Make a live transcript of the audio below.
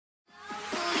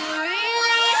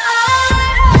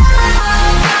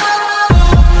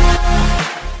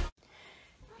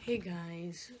Hey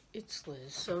guys, it's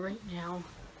Liz. So right now,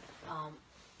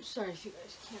 sorry if you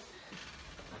guys can't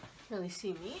really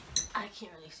see me. I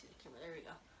can't really see the camera. There we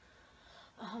go.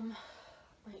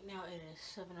 Right now it is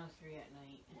 7:03 at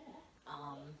night.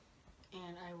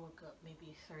 And I woke up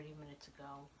maybe 30 minutes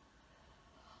ago.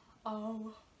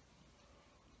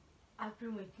 I've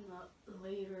been waking up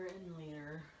later and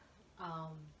later. I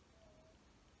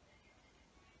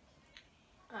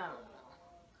don't know.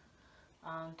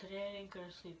 Today I didn't go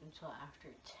to sleep until after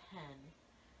 10,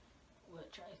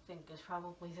 which I think is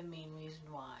probably the main reason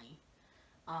why.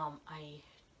 I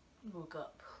woke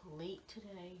up late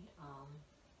today.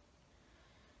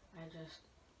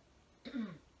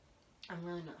 I'm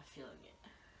really not feeling it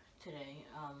today.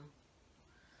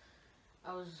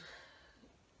 I was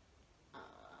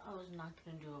not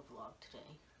gonna do a vlog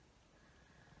today,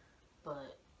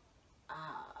 but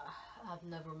I've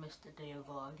never missed a day of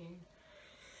vlogging.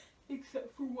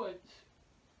 Except for once.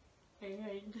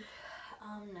 And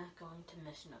I'm not going to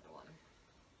miss another one.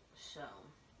 So,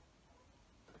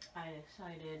 I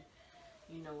decided,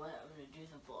 you know what, I'm going to do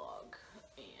the vlog.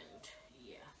 And,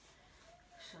 yeah.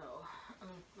 So, I'm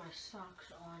going to put my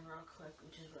socks on real quick,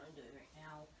 which is what I'm doing right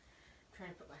now. I'm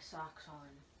trying to put my socks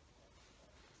on.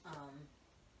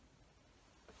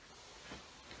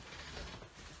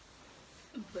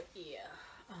 But, yeah.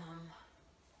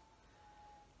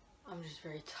 I'm just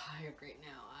very tired right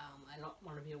now. I don't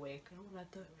want to be awake. I don't want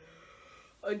to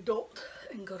adult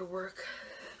and go to work.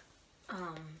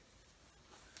 I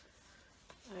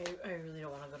really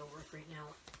don't want to go to work right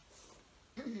now.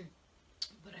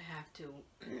 But I have to.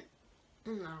 I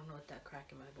don't know what that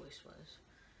crack in my voice was.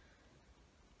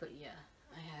 But yeah,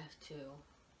 I have to.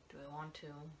 Do I want to?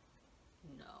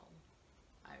 No.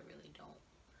 I really don't.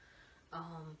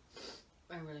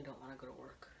 I really don't want to go to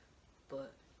work.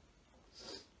 But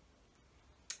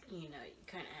you know, you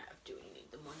kind of have to when you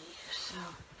need the money,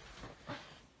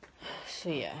 so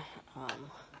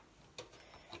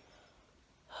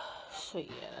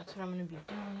yeah, that's what I'm gonna be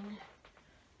doing.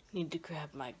 Need to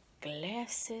grab my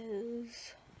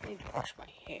glasses. I need to wash my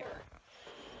hair,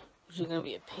 which is gonna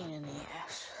be a pain in the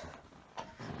ass.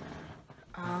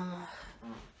 Alright.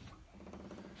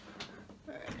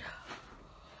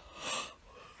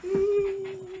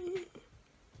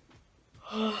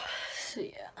 So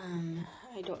yeah,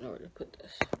 I don't know where to put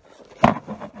this.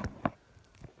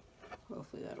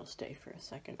 Hopefully that'll stay for a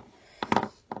second.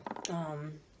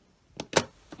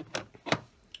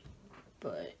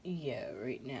 But yeah,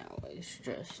 right now it's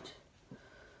just,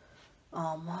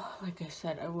 like I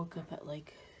said, I woke up at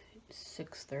like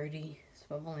 6:30,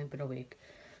 so I've only been awake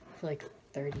for like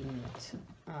 30 minutes.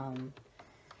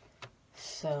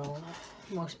 So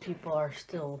most people are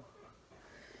still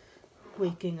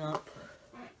waking up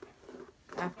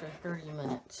after 30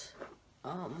 minutes.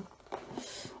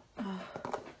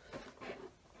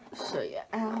 So yeah,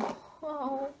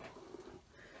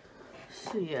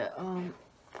 so yeah,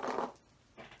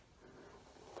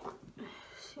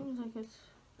 seems like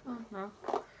it's, oh no,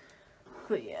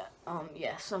 but yeah,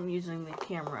 yes, I'm using the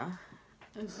camera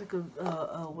as like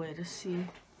a way to see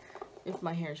if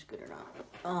my hair's good or not.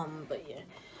 But yeah,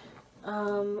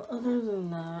 other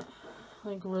than that,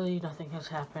 like really nothing has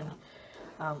happened.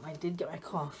 I did get my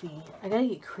coffee. I gotta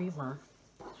get creamer.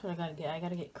 That's what I gotta get. I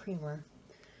gotta get creamer.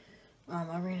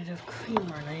 I ran out of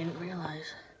creamer and I didn't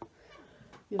realize.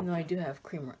 Even though I do have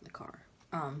creamer in the car.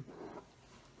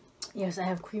 Yes, I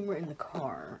have creamer in the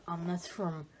car. That's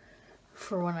for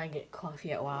when I get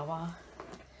coffee at Wawa.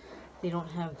 They don't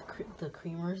have the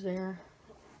creamers there.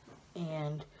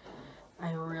 And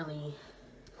I really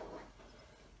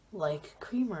like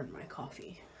creamer in my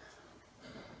coffee.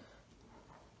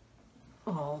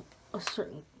 Oh,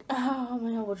 oh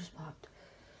my elbow just popped.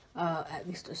 At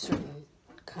least a certain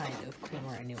kind of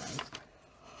creamer anyway.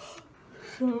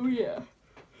 So yeah.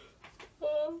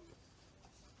 Oh,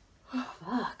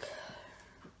 fuck.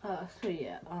 So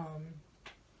yeah,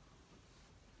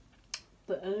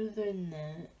 but other than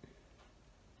that,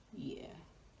 yeah.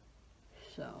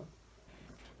 So.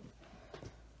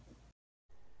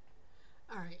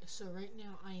 Alright, so right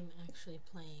now I am actually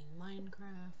playing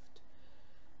Minecraft.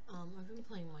 I've been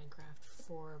playing Minecraft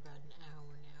for about an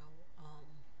hour now,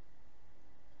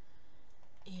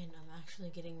 and I'm actually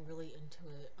getting really into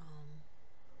it,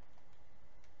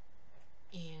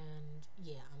 and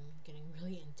yeah, I'm getting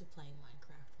really into playing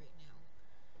Minecraft right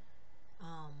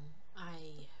now.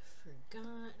 I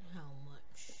forgot how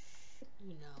much,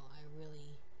 you know, I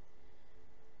really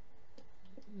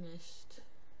missed,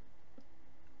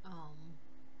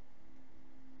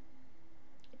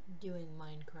 doing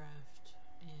Minecraft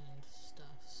and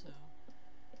stuff, so,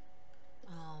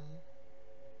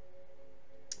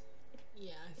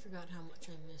 yeah, I forgot how much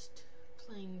I missed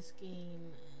playing this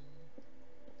game, and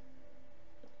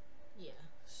yeah,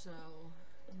 so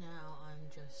now I'm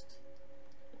just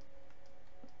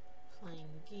playing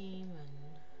the game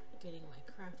and getting my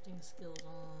crafting skills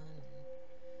on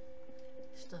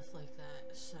and stuff like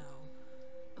that. So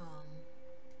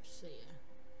yeah.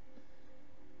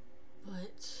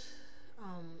 But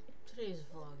today's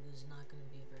vlog is not going to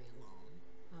be very long.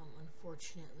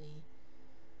 Unfortunately,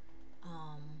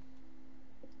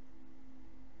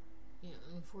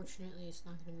 unfortunately it's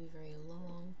not going to be very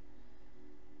long.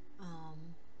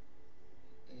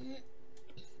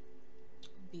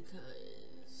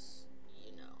 Because,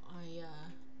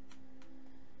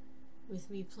 with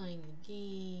me playing the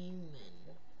game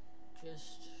and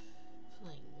just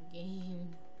playing the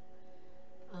game,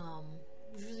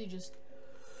 usually just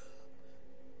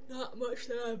not much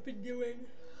that I've been doing.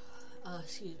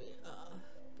 Excuse me.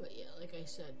 But yeah, like I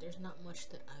said, there's not much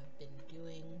that I've been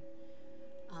doing.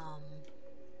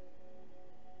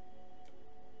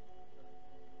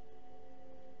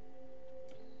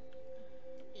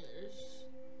 Yeah, there's,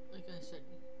 like I said,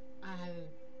 I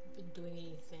haven't been doing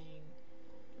anything.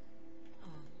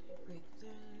 Break that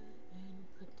and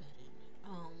put that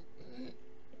in.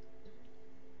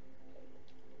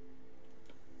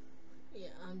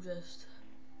 Yeah, I'm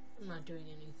not doing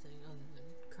anything other than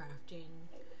crafting,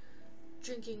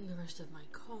 drinking the rest of my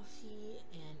coffee,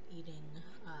 and eating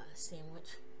a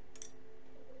sandwich.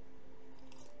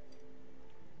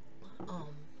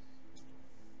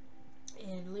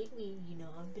 And lately,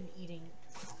 I've been eating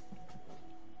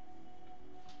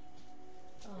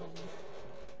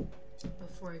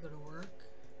before I go to work,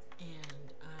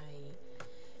 and I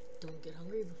don't get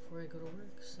hungry before I go to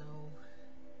work, so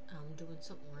I'm doing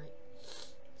something right.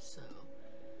 So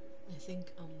I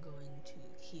think I'm going to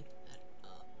keep that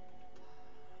up.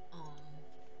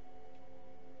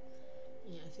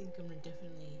 Yeah, I think I'm gonna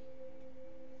definitely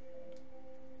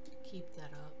keep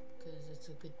that up because it's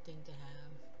a good thing to have.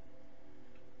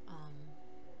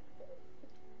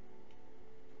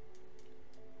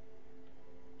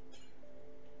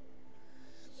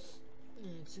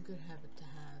 And it's a good habit to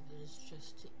have, is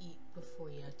just to eat before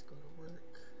you have to go to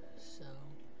work. So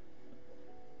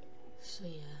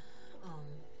yeah,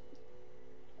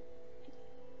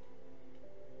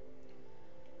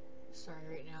 sorry,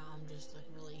 right now I'm just like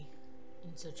really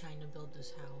into trying to build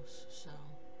this house, so,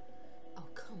 oh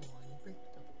come on, you break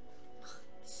the,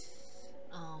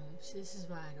 so this is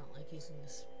why I don't like using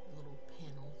this little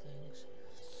panel things,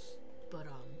 but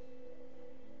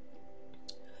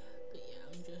yeah,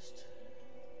 I'm just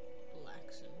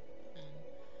relaxing, and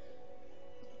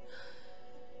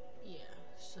yeah,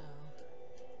 so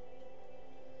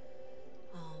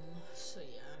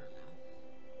yeah, I don't know,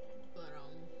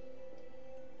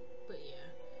 but yeah,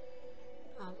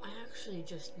 I actually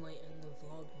just might end the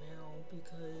vlog now,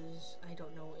 because I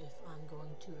don't know if I'm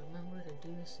going to remember to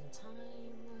do this in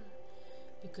time,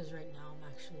 because right now I'm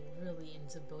actually really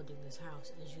into building this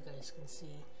house, as you guys can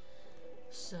see.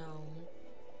 So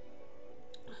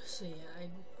yeah,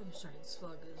 I'm sorry, this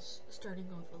vlog is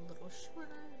starting off a little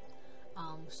shorter.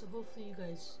 So hopefully you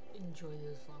guys enjoy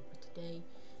this vlog for today.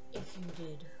 If you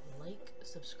did, like,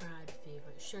 subscribe,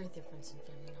 favorite, share with your friends and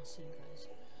family, and I'll see you guys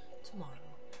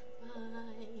tomorrow.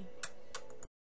 Bye!